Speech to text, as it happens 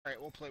All right,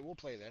 we'll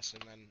play this,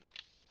 and then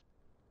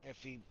if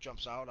he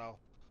jumps out,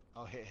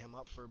 I'll hit him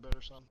up for a bit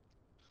or something.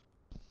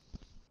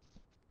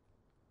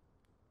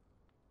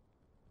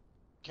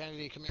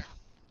 Kennedy, come here.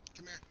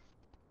 Come here.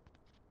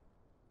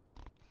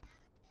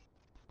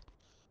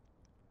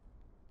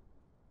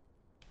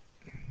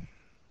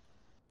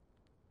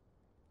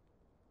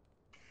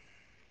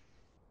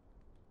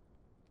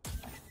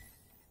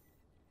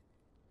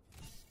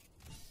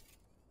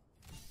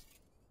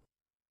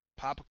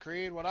 Papa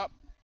Creed, what up?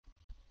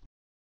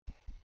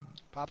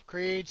 Papa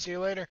Creed, see you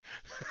later.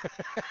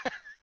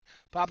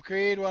 Papa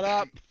Creed, what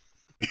up?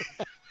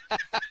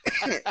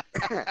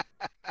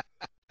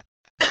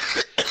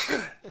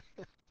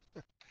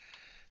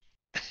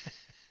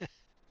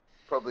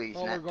 Probably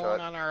well, we're going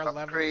on our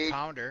 11th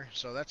pounder,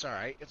 so that's all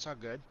right. It's all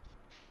good.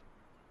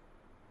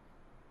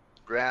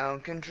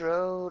 Ground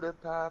control to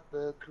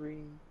Papa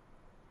Creed.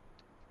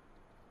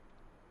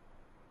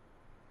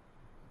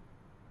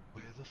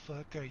 Where the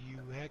fuck are you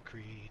at,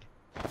 Creed?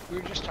 We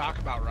were just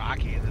talking about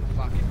Rocky, and then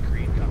fucking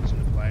Creed comes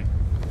into play.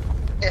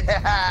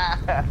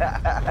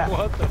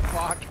 What the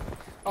fuck?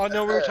 Oh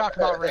no, we were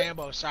talking about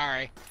Rambo.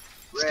 Sorry.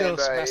 Still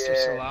Sylvester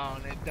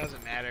Stallone. It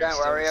doesn't matter. Don't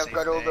worry, I've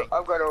got all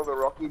the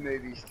Rocky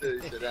movies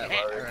too, so don't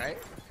worry. Right?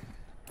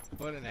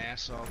 What an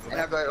asshole. And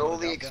I've got all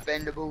the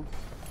Expendables.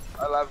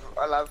 I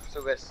love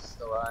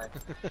Sylvester Stallone.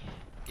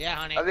 Yeah,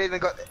 honey. I've even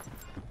got.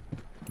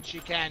 She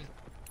can.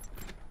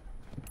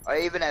 I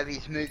even have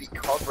his movie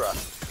Cobra.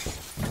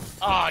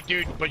 Oh,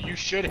 dude, but you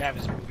should have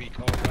his movie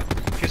Cobra,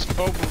 because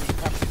Cobra was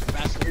probably the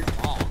best of them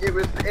all. It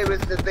was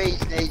the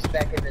bee's knees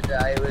back in the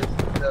day. It was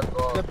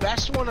the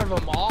best one of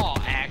them all,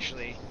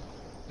 actually.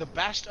 The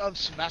best of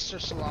Sylvester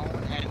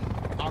Stallone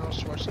and Arnold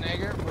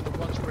Schwarzenegger were the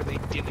ones where they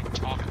didn't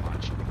talk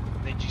much.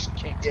 They just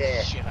kicked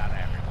the shit out of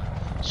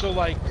everyone. So,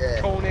 like,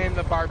 Conan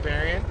the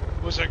Barbarian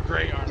was a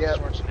great Arnold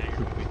Schwarzenegger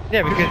movie.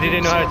 Yeah, because he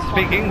didn't know how to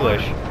speak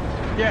English.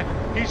 Yeah,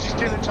 he just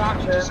didn't talk.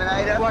 He just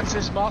flexed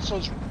his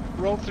muscles,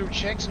 rolled through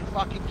chicks, and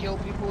fucking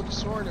killed people with a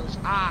sword. It was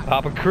hot.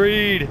 Papa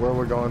Creed. Where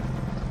we going?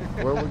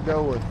 Where we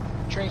going?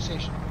 Train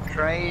station.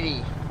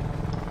 Trainy.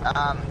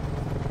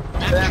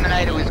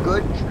 Terminator was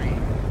good.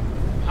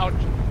 Oh,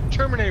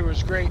 Terminator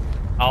was great.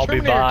 I'll be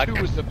back. Terminator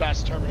 2 was the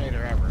best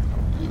Terminator ever.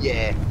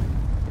 Yeah.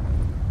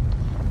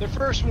 The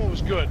first one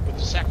was good, but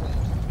the second one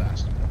was the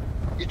best.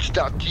 It's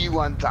the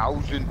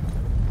T-1000.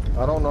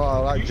 I don't know. I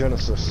like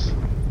Genesis.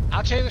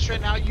 I'll tell you this right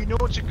now. You know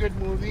it's a good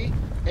movie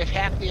if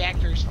half the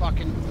actors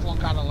fucking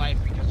flunk out of life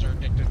because they're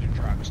addicted to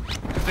drugs.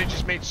 Because they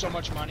just made so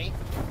much money,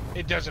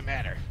 it doesn't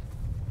matter.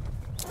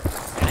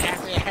 And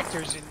half the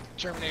actors in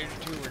Terminator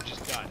 2 were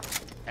just done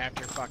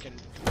after fucking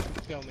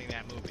filming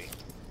that movie.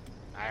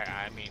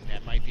 I mean,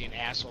 that might be an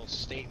asshole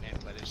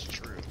statement, but it's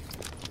true.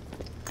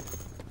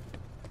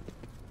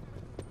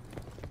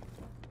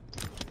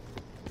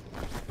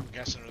 I'm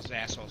guessing it was an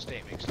asshole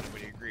statement because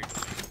nobody agreed with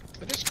me.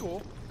 But it's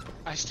cool.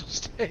 I still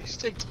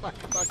stick to my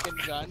fucking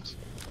guns.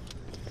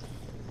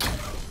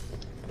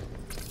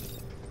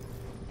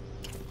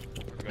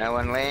 No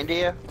one land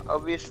here,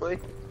 obviously.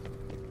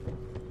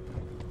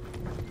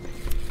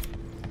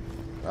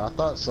 I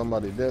thought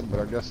somebody did, but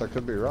I guess I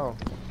could be wrong.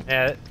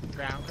 Yeah.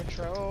 Ground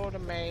control to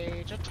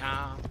Major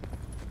Tom.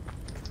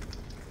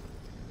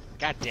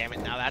 God damn it,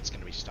 now that's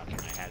gonna be stuck in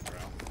my head, bro.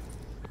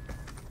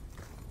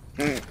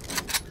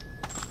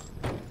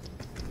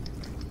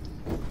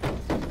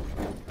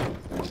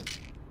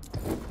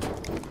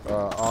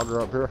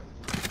 Auger up here.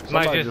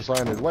 Somebody just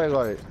landed way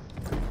late.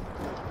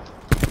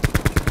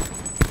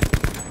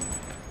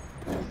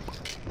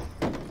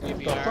 What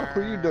the fuck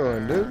were you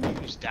doing, dude?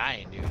 He was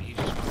dying, dude. He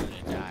just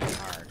wanted to die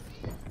hard.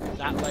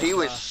 Not like, he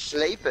was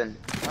sleeping.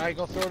 Alright,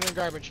 go throw it in the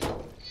garbage.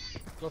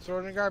 Go throw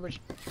it in the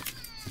garbage.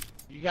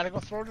 You gotta go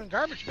throw it in the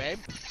garbage, babe.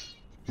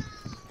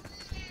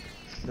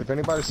 If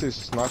anybody sees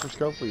a sniper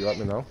scope, will you let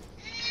me know?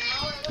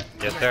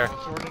 Yes, sir. Go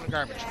throw it in the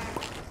garbage.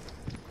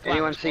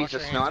 Anyone sees a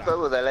sniper,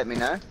 will they let me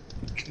know?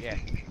 Yeah.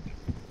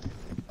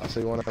 I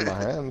see one in my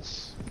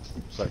hands.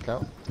 Does that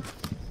count?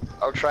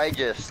 I'll trade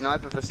you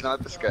sniper for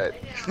sniper scope.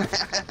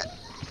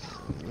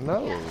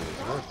 No.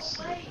 That's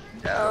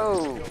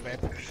no.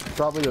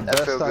 Probably the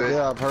best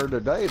idea I've heard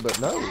today, but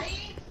no.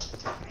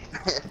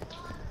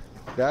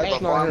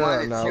 Dad's not here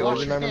right now.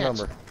 What's your name and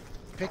number?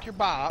 Pick your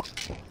bob.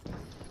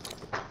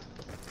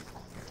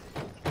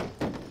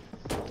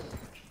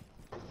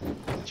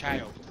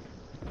 Child.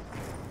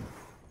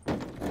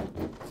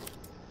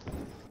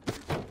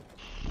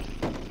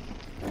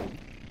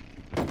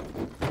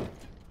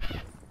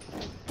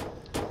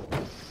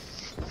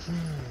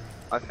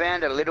 I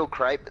found a little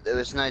crate, but there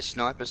was no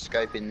sniper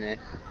scope in there.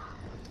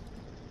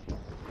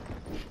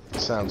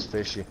 Sounds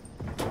fishy.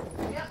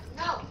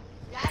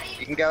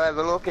 You can go have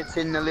a look. It's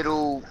in the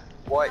little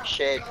white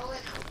shed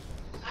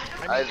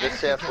over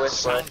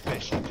southwest way.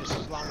 Fishy, just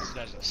as long as it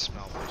doesn't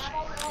smell fishy.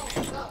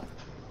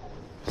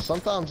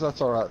 Sometimes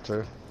that's alright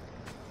too.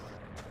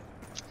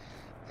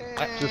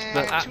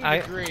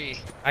 I agree.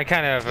 I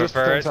kind of just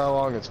depends how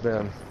long it's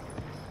been.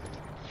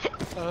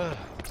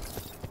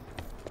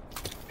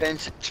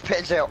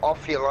 Depends how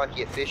off you like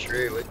your fish,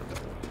 really.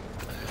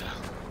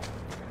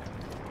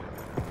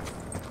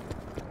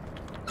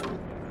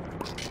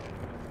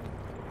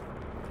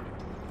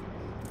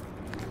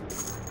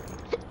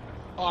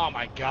 Oh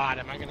my god,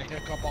 am I gonna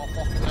hiccup all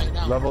fucking night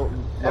now? Level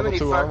How many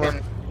 2 armor.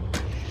 fucking...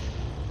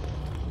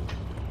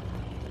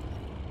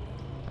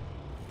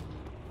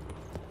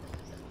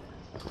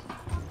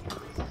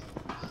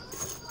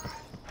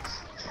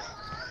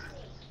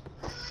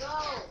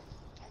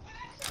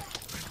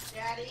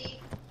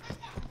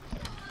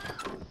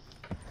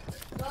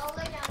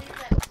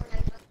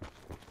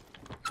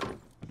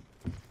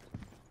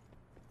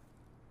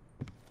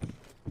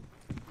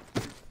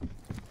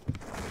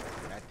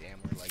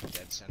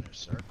 Center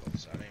circle,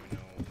 so I don't even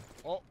know.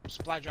 Oh,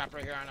 supply drop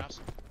right here on us.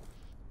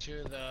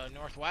 To the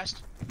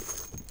northwest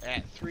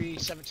at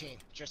 317,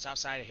 just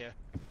outside of here.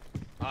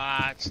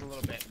 It's a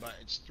little bit, but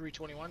it's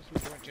 321,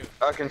 322.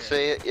 I can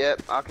see it,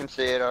 yep, I can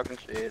see it, I can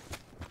see it.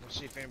 We'll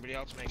see if anybody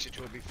else makes it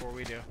to it before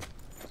we do.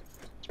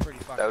 It's pretty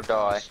fucking They'll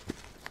die. close.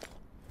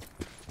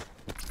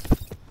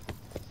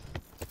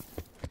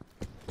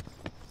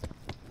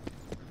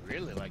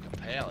 Really like a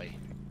Paley.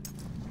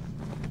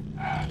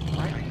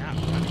 Why am I not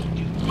running?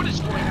 Dude, what is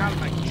going on with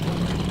my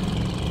controller?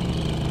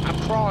 I'm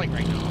crawling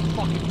right now. I'm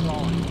fucking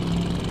crawling.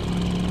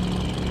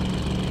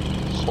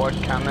 Quad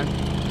coming.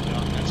 No,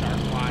 that's our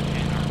quad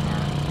and our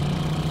car.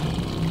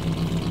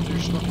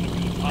 There's looking to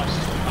be us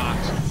in the box.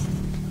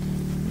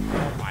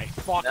 Oh my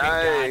fucking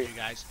god, you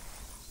guys.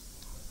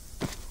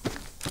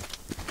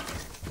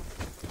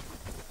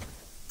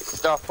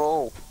 Stuff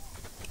all.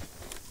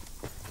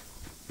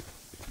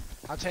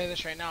 I'll tell you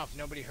this right now, if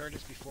nobody heard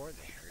us before,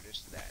 they heard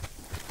us then.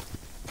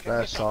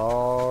 That's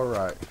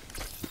alright.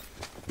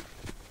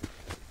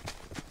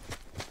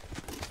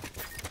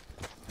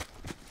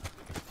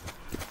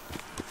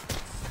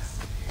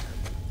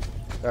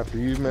 After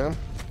you, man.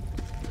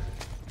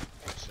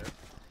 Yes, sir.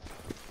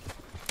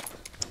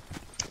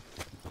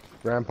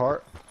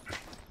 Rampart.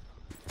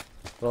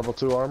 Level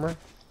 2 armor.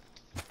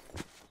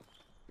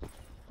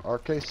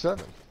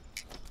 RK7.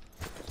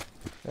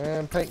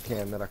 And paint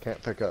can that I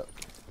can't pick up.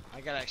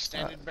 I got an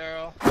extended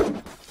barrel. I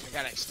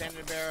got an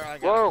extended barrel. I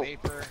got Whoa. a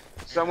vapor.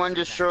 Someone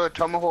just threw a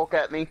tomahawk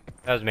at me.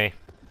 That was me.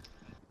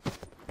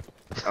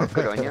 Oh,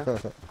 good on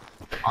you.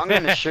 I'm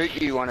gonna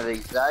shoot you one of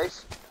these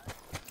days.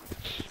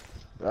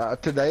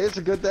 Today is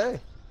a good day.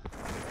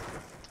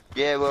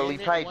 Yeah, well, he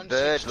Bandit paid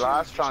 162 Bird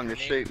last just time to made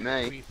shoot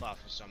me. beef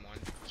off of someone,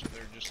 so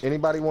they're just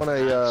Anybody want not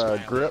a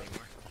smiling grip?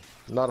 anymore.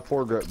 Not a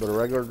foregrip, but a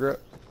regular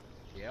grip?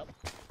 Yep.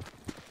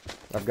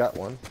 I've got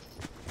one.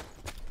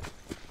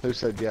 Who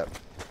said yep?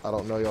 I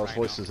don't know y'all's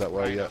Rhino. voices that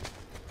well Rhino. yet.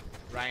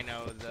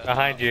 Rhino, the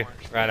Behind you,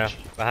 orange Rhino.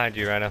 bitch. Behind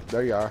you, Rhino.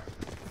 There you are.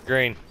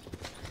 Green.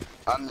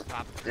 I'm,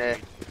 Top yeah,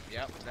 grade.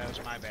 Yep, that was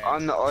my bad.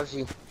 I'm the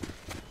Aussie.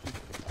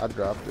 I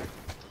dropped it.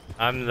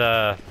 I'm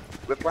the.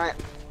 We're playing.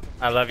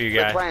 I love you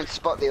We're guy. playing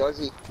Spot the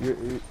Aussie.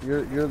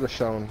 You're the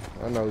shown.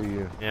 I know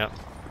you. Yep.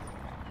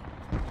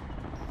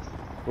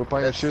 We're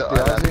playing That's shoot the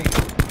the other- Aussie.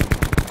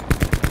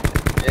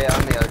 Yeah,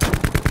 I'm the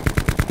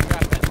Aussie.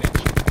 Drop that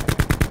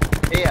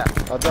bitch. Here.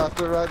 I dropped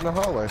it right in the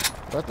hallway.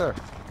 Right there.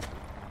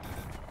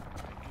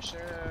 Thank you,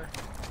 sir.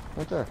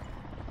 Right there.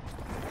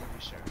 Thank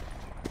you, sir.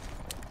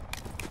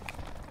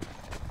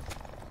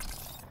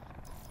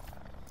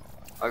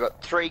 I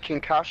got 3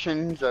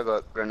 concussions. I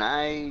got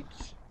grenades.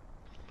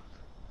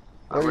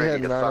 Where I'm you ready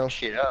heading, to Rhino? fuck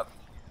shit up.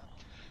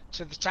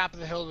 To the top of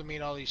the hill to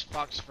meet all these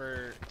fucks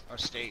for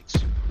estates.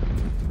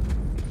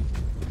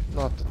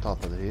 Not the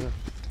top of the hill.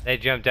 They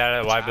jumped out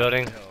of the Y Top of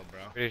building. the hill, bro.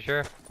 Pretty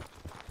sure.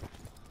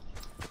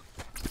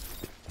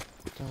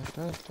 Dun,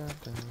 dun, dun,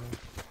 dun.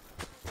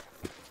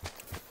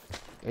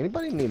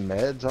 Anybody need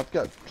meds? I've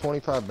got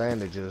 25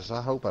 bandages.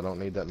 I hope I don't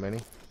need that many.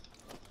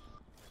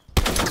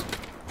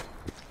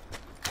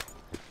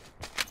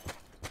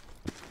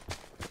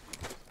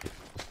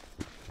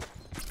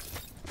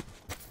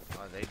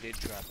 Oh, they did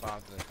drop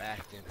off the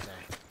back, didn't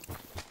they?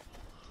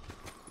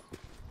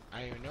 I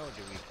don't even know.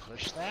 Do we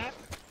push that?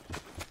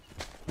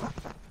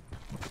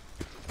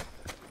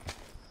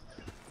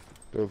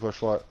 Do a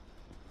push what?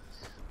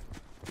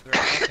 They're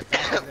at the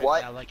back of it,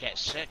 What? like at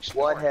 6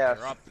 White north. House.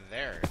 They're up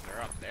there.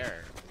 They're up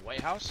there.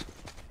 White House?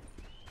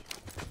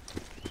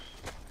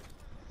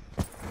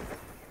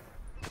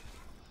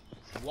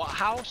 What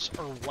house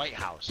or White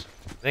House?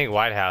 I think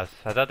White House.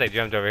 I thought they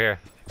jumped over here.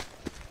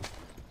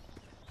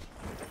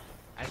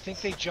 I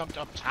think they jumped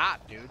up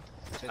top, dude.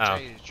 To Oh. tell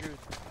you the truth.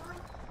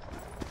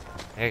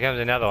 Here comes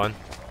another one.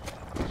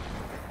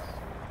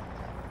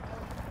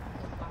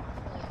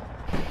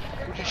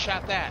 Who just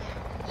shot that?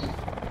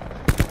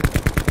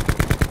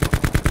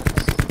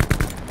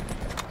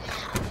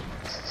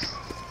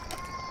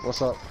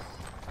 What's up?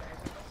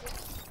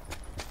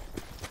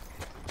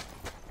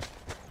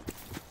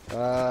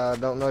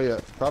 Don't know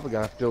yet. Probably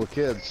gonna have to deal with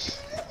kids.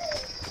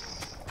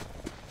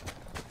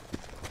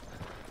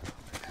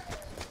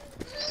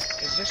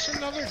 Is this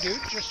another dude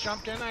just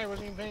jumped in? I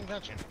wasn't even paying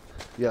attention.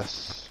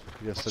 Yes.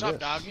 Yes, What's it up, is.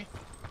 doggy?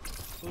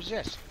 Who's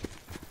this?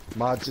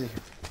 Modsy.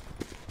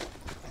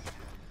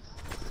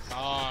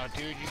 Oh,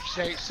 dude, you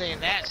saying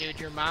that, dude,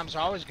 your mom's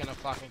always gonna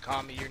fucking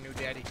call me your new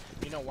daddy.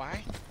 You know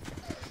why?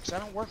 Because I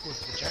don't work with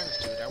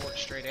vaginas, dude. I work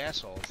straight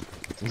assholes.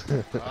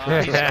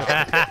 Oh, he's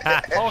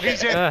out. Oh,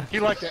 he's in. He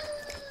liked it.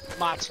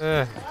 Mots.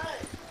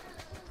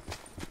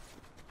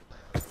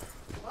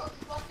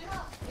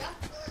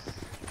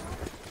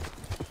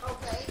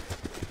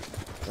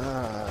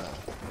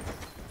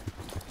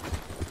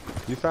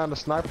 You found a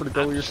sniper to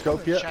go with your just gonna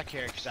scope yet? check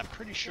here, because I'm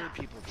pretty sure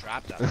people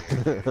dropped out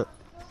here. I'm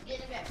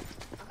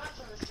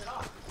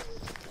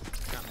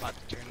about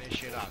to turn this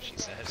shit off, she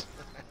says.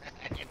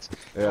 It's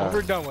Yeah.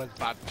 overdone with.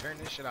 About to turn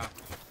this shit off.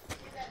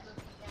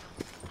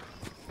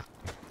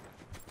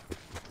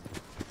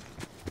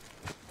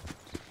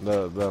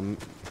 The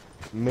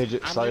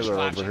midget I'm sailor just over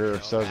watching, here you know,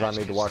 says I guys,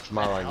 need to 'cause watch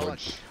my that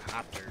language.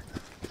 helicopter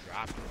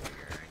dropped over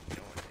here.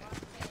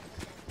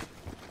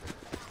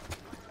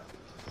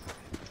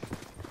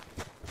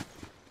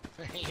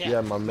 I know it did.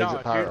 Yeah, my midget no,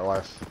 pirate dude,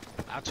 wife.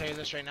 I'll tell you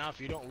this right now, if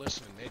you don't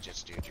listen to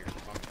midgets, dude, you're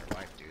fucking their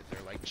life, dude.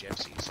 They're like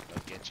gypsies.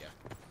 They'll get you.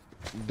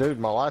 Dude,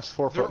 my wife's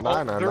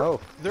 4'9", I they're, know.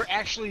 They're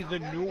actually the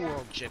new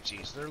world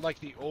gypsies. They're like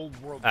the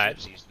old world Alright.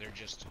 gypsies. They're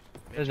just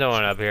midgets. There's no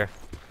one up here.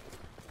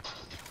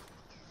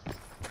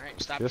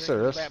 Alright, stop Yes,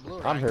 drinking there is. that blue,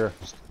 I'm right? here.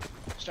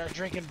 Start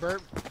drinking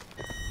burp.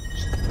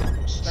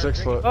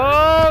 6 foot.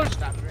 Oh!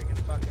 Stop drinking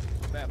fucking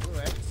that blue,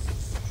 eh?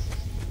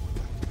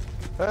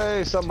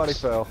 Hey, somebody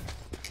fell. I'm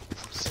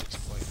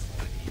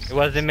 6.1. It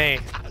wasn't me.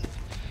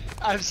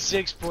 I'm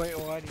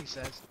 6.1, he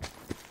says.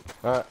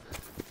 Alright.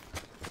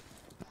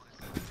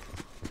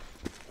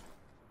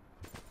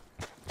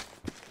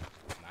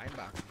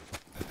 $9.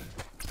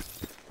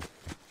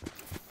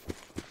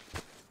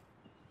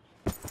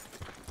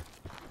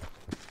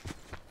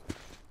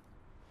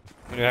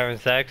 When you're having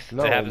sex,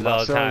 No, it happens my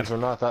all the time. ceilings are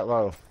not that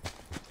low.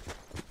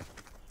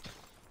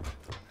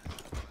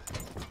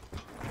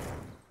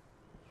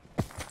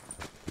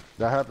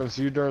 That happens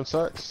to you during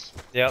sex?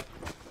 Yep.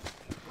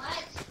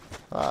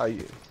 Ah,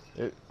 Yeah.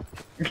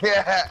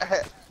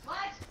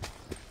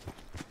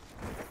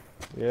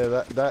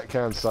 yeah, that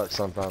can suck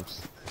sometimes.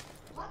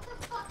 What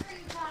the fuck are you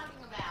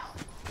talking about?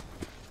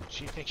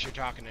 She thinks you're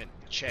talking to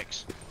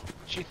chicks.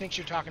 She thinks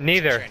you're talking to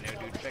Neither. chicks right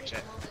now, dude. Fix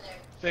it.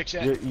 Fix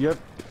it. You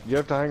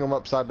have to hang them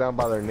upside down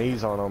by their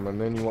knees on them,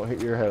 and then you won't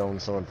hit your head on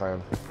the ceiling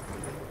fan.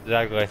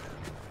 Exactly.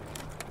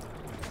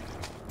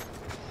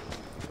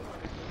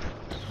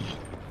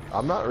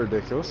 I'm not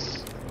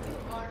ridiculous.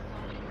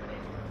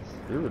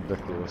 You're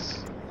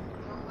ridiculous.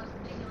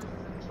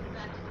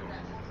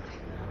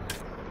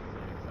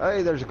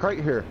 Hey, there's a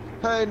crate here.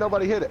 Hey,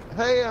 nobody hit it.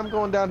 Hey, I'm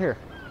going down here.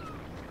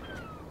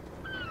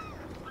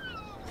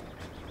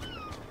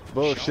 Sean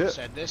Bullshit.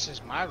 said this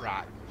is my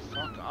rock.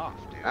 Fuck off,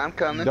 dude. I'm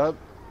coming.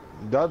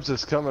 Dubs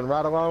is coming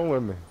right along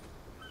with me.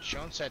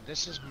 Sean said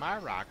this is my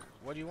rock.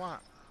 What do you want?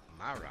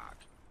 My rock.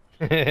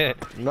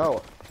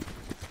 No.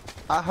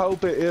 I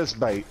hope it is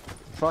bait.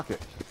 Fuck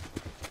it.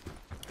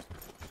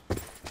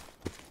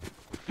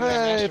 Dude, I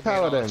Hey,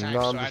 masturbate all the Paladin. time,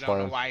 No, so I'm I just don't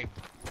know playing.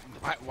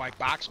 why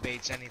box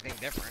bait's anything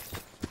different.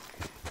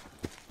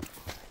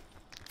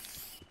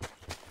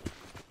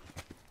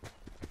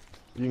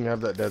 You can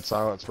have that dead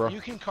silence, bro.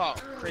 You can call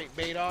it crate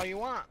bait all you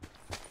want.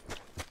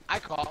 I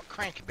call it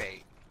crank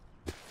bait.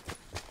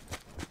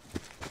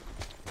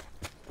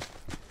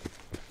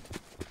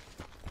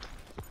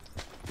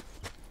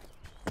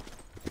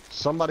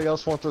 Somebody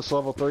else want this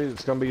level 3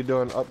 that's gonna be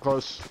doing up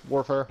close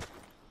warfare?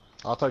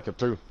 I'll take it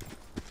too.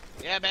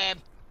 Yeah, babe.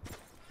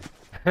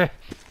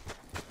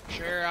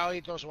 Sure, I'll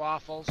eat those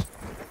waffles.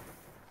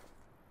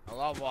 I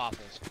love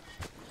waffles.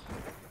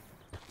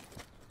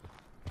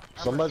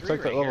 Somebody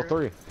take that level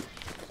 3.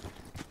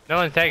 No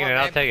one's taking Come it, on,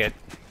 I'll babe. take it.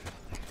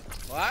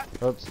 What?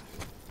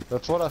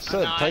 That's what I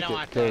said. No, I Take don't it,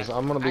 want because that.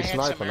 I'm gonna be I had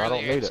some sniping. I don't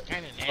earlier, need it's it.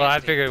 kinda Well, I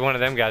nasty. figured one of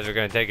them guys were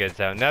gonna take it,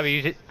 so now that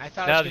you I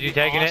thought now it that was you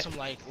gonna be taking awesome,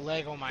 like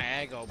Lego my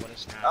Eggo, but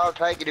it's not. I'll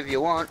take it if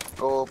you want.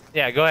 Or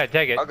yeah, go ahead,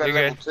 take it. I've got You're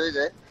level good. 2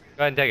 there.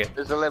 Go ahead and take it.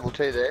 There's a level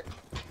 2 there.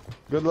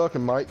 Good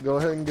looking, Mike. Go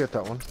ahead and get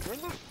that one. Where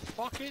the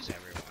fuck is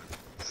everyone?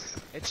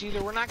 It's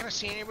either we're not gonna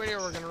see anybody or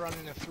we're gonna run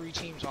into 3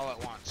 teams all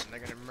at once, and they're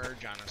gonna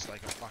merge on us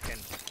like a fucking.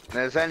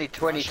 There's only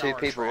 22 rush hour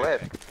people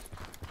traffic. left.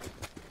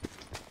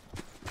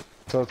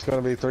 So it's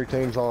gonna be 3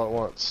 teams all at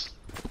once.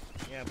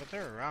 Yeah, but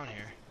they're around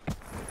here.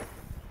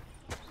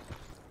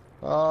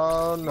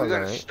 Oh no, We're they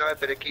gonna ain't.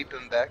 sniper to keep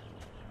them back.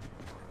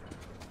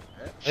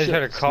 I just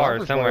heard a car Sniper's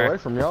way somewhere. away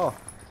from y'all.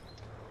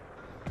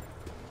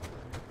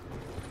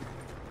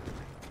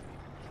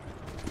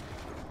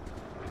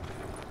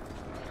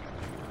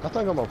 I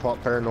think I'm gonna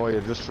pop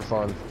paranoia just for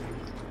fun.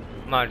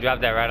 Come on,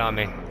 drop that right on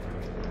me.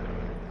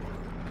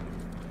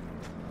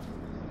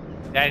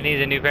 Dad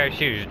needs a new pair of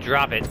shoes.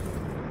 Drop it.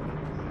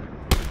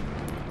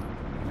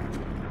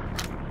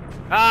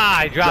 Ah,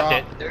 I dropped Drop.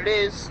 it. There it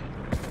is.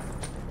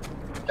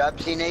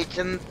 Dubsy needs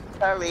some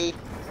pally.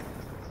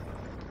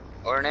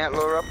 Or an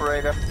outlaw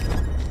operator.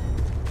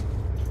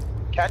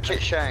 Catch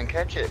it, Shane,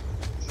 catch it.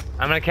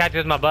 I'm gonna catch it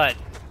with my butt.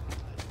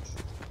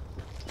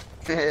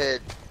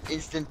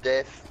 Instant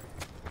death.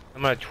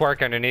 I'm gonna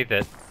twerk underneath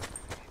it.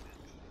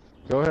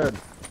 Go ahead.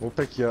 We'll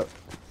pick you up.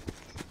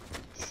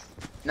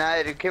 No,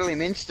 it'll kill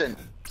him instant.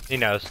 He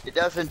knows. It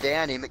doesn't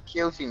down him, it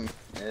kills him.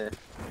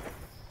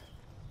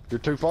 You're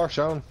too far,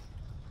 Sean.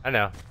 I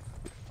know.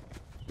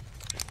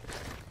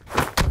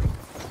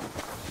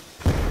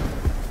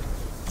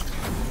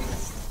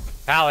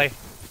 Hallie.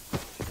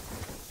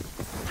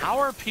 How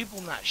are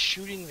people not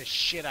shooting the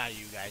shit out of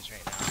you guys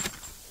right now?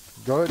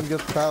 Go ahead and get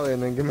the pally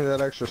and then give me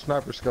that extra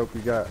sniper scope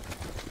you got.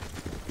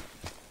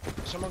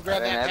 Someone I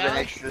grab don't that have an pally.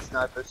 extra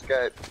sniper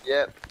scope.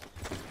 Yep.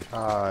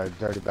 Ah,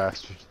 dirty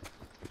bastard.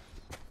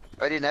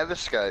 I didn't have a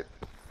scope.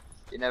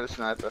 Didn't have a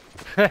sniper.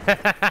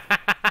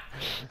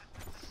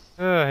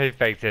 Oh, he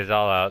faked his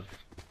all out.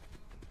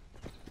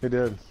 He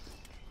did.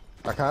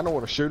 I kind of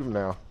want to shoot him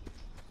now.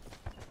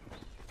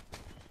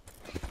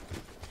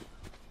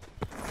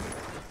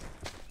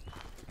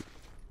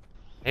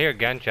 I hear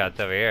gunshots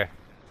over here.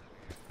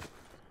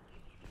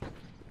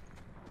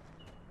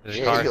 There's a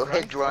Yeah, car. your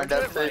head's lined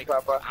up too, Like,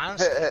 Papa.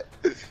 honestly.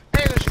 Hey,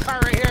 there's a car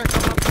right here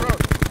coming up the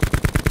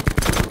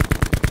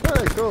road.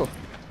 Hey, cool.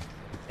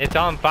 It's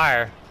on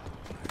fire.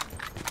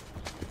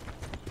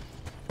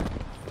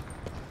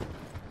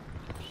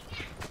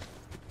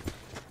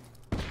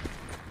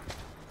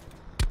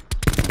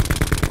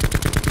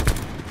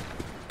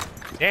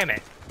 Damn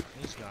it.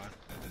 He's gone.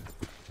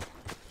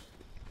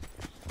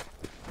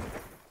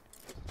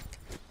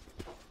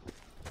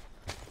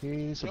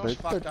 He's You a know what's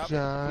big fucked up? We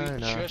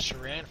vagina. just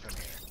ran from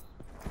here.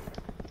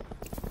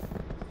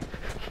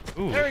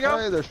 Ooh. There we go.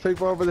 Hey, there's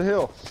people over the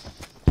hill.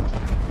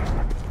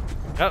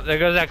 Oh, there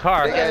goes that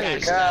car. Big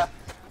ass car.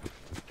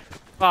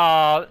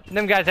 Oh,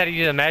 them guys had to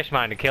use a mesh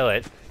mine to kill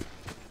it.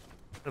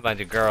 What a bunch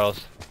of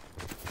girls.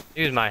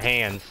 Use my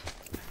hands.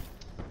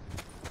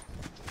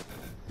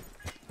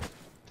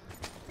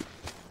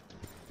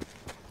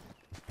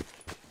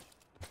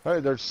 Hey,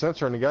 there's a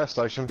sensor in the gas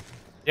station.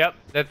 Yep,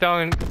 they're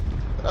throwing.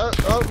 Oh,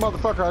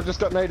 motherfucker, I just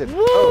got naded.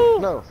 Woo! Oh,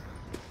 no.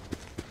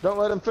 Don't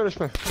let him finish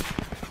me.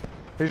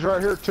 He's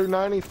right here,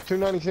 290,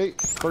 298,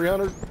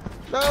 300.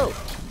 No!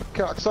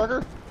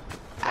 Cocksucker.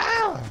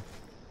 Ah!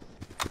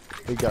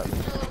 He got me.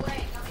 Still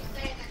awake. Don't be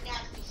saying that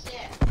nasty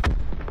shit.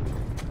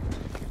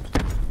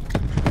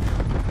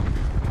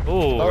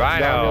 Ooh, Oh,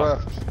 Rhino. down your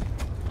left.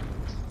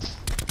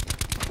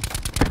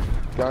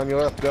 Down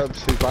your left,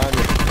 Dubs. He's behind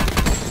you.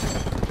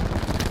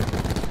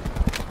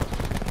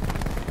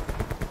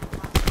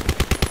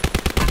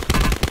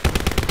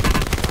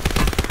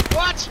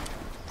 What?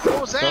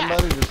 What was that?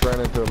 Somebody just ran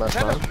into a Is mess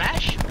that mine. a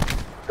mesh?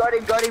 Got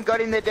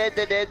him, they're dead,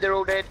 they're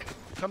all dead.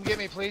 Come get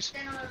me, please.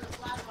 Stand on the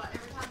flat button.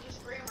 Every time you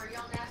scream or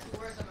yell nasty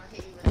words, I'm gonna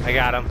hit you with I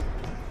got him.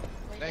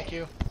 Thank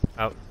you.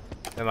 Oh,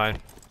 never mind.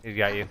 He's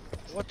got you.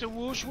 What the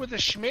whoosh with the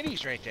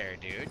schmitties right there,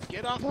 dude?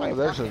 Get off Oh, my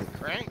there's fucking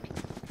crank.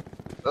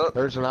 Oh,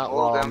 There's an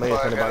outlaw on me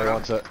if anybody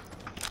wants it.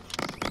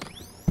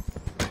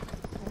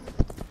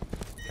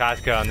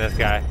 Costco on this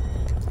guy.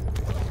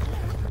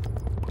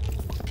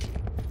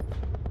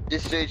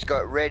 This dude's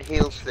got red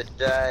heels for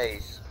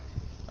days.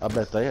 I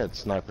bet they had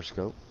sniper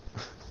scope.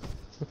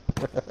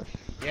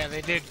 Yeah,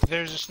 they did.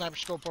 There's a sniper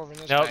scope over in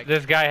this Nope, bag.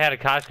 this guy had a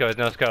Costco with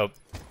no scope.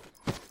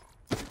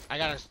 I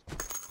got a...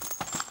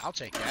 I'll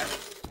take that.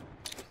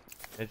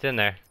 It's in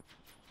there.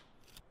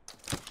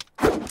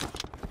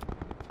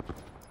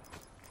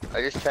 I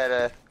just had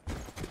a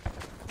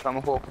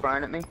tomahawk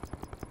thrown at me.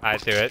 I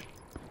threw it.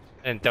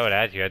 I didn't throw it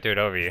at you, I threw it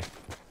over you.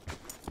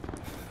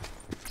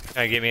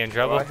 Trying to get me in Oh,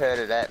 trouble? I heard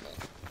it at me.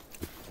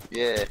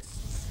 Yeah.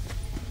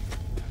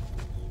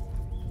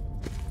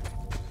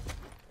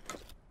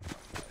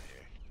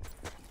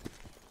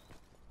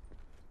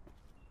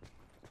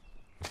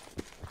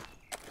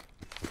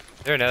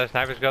 Is there another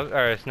sniper scope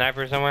or a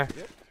sniper somewhere?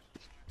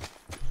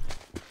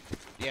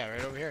 Yeah,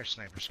 right over here,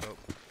 sniper scope.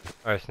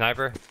 Or a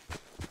sniper?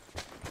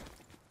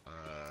 I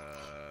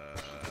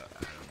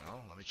don't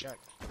know. Let me check.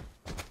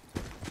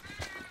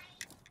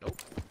 Nope.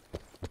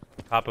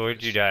 Papa,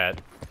 where'd you die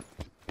at?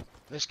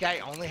 This guy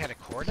only had a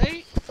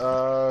coordinate?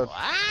 Dubs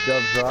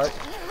What? right.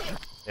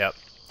 Yep.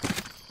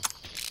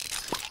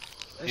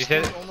 This You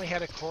said- dude only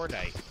had a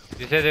coordinate.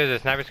 You said there's a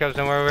sniper scope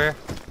somewhere over here?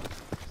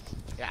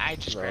 Yeah, I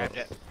just No. grabbed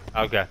it.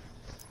 Okay.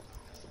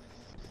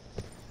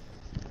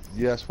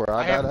 Yes, where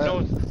I I have got no.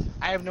 at.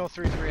 I have no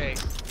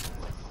 338.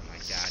 Oh my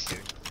god, dude.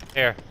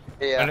 Here.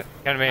 Yeah. Come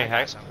to me. I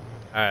got some.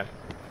 Alright.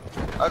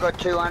 I got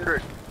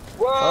 200.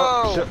 Whoa!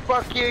 Oh, shit.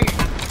 Fuck you!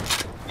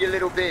 You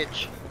little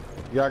bitch.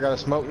 Y'all got a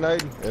smoke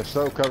nade? If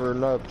so, cover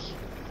nubs.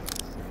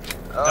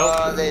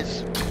 Oh,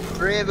 there's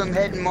 3 of them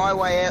heading my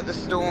way out the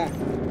storm.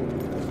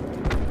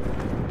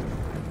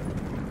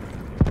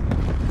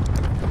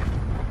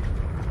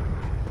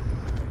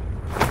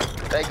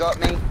 They got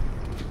me.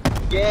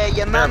 Yeah,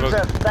 your mum's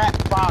a fat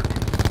fuck.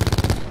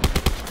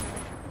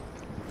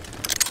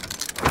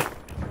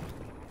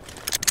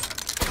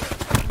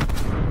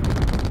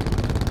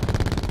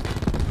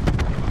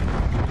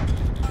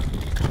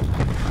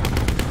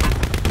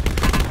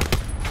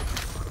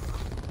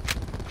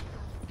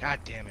 God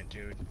damn it,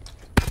 dude.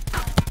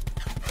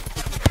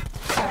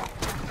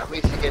 At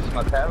least he gets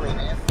my pally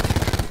now.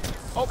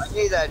 Oh.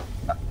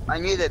 I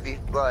knew there'd be,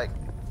 like...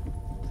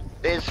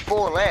 There's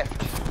 4 left.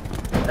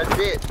 That's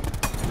it.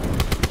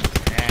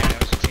 Yeah, that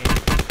was a team.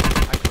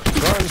 I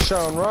pushed Run,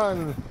 Sean,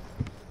 run!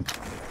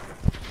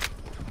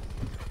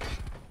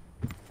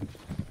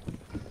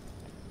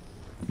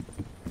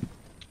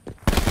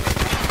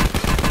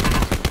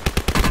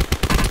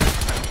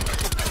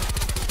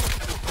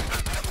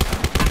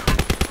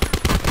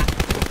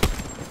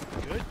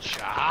 Good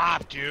job,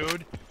 drop,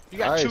 dude. You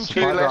got Hey, two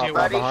supply people drop to deal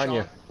right with, behind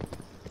you. Sean.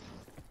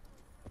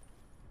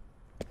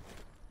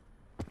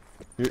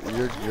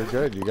 You're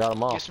good. You got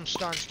them all. Get some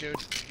stuns, dude.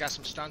 You got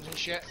some stuns and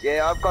shit.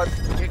 Yeah, I've got.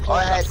 Get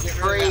I had close-ups.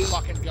 Get rid of 3. that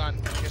fucking gun.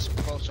 Get some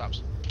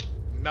close-ups.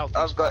 Melt these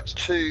I've got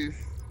fucks.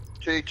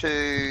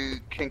 two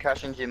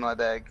concussions in my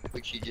bag,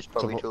 which you just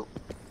probably took.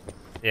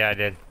 Yeah, I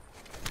did.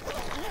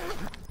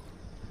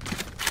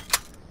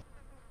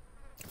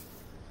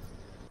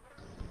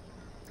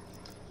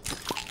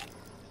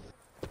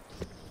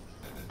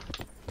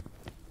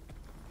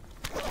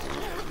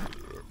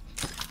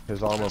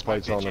 His armor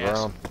plate's on the bitch ass.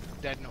 ground.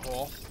 Dead in a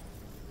hole.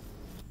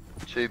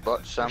 2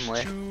 bots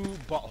somewhere. There's 2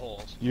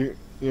 buttholes. You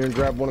can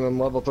grab one of them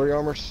level 3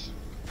 armors?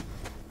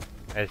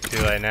 It's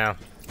too late now.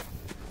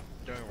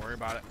 Don't even worry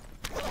about it.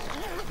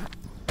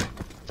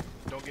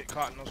 Don't get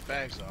caught in those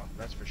bags, though.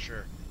 That's for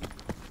sure.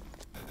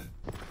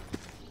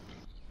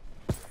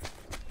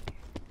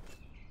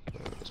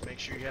 Just make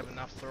sure you have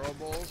enough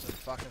throwables and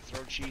fucking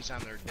throw cheese on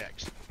their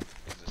dicks.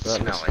 'Cause it's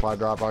That smelly. supply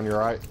drop on your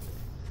right.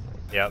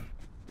 Yep.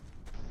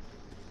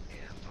 Yeah,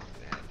 fuck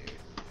that, dude.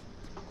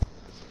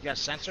 You got a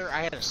sensor?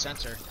 I had a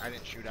sensor. I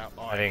didn't shoot out.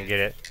 Oh, I didn't get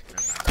it.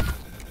 Never mind.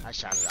 I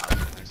shot it out.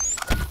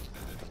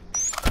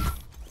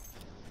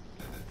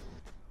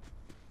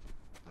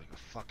 Like a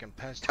fucking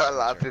pest. I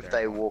laugh right if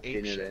there. they walked Ape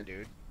into shit, there.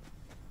 dude.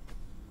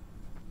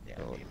 Yeah,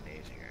 it'd be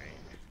amazing, right?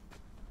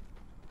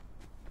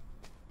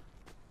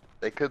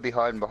 They could be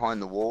hiding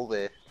behind the wall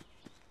there.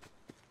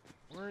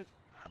 Where,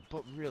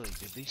 but really,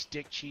 did these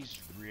dick cheese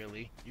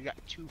really? You got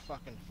 2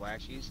 fucking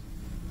flashies.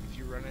 If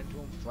you run into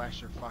them, flash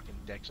their fucking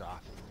dicks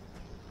off.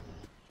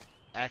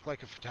 Act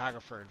like a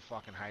photographer in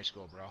fucking high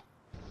school, bro.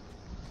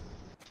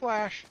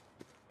 Flash.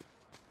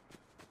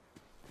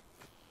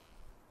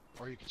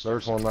 Or you can.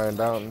 There's one laying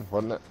down,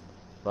 wasn't it?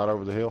 Right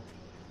over the hill.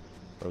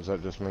 Or was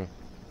that just me?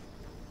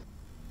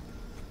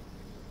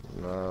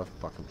 No,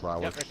 fucking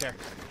plywood. Yep, right there.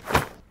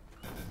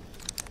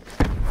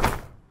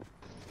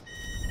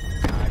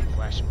 Ah, you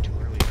flashed him too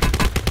early.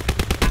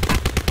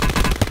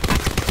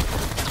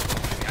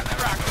 Yeah, that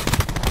rocket.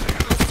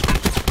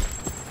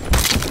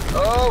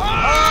 Oh! Oh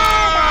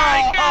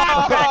my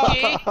God,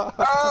 Becky!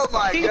 Oh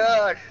my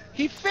god!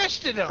 He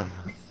fisted him.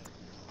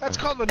 That's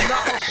called the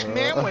knuckle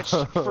sandwich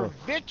for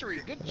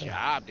victory. Good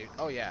job, dude.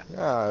 Oh yeah.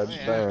 God Oh,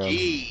 yeah. damn.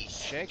 Jeez.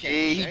 Shake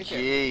it. Shake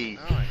Jeez. it.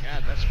 Oh my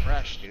God, that's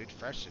fresh, dude.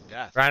 Fresh to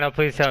death. Rhino,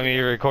 please tell me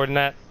you're recording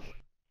that.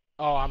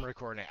 Oh, I'm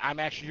recording it. I'm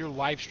actually, you're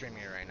live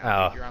streaming it right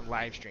now. Oh. Dude. You're on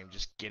live stream,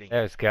 just getting it.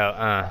 Let's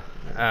go.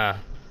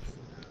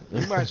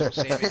 You might as well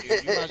save it,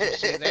 dude. You might as well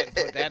save that and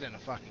put that in a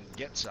fucking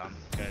get some,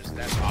 because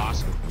that's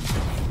awesome.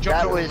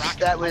 Jumped over a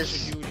rocket and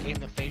punched a dude in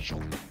the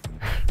facial.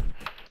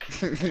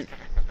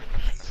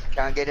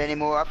 Can't get any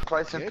more up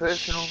close and Good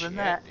personal shit, than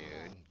that. dude.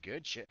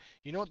 Good shit.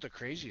 You know what the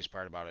craziest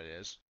part about it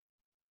is?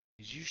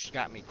 Is you just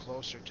got me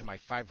closer to my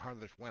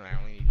 500th win. I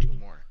only need 2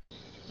 more.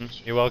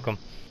 You're welcome.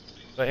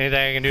 But anything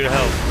I can do to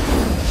help.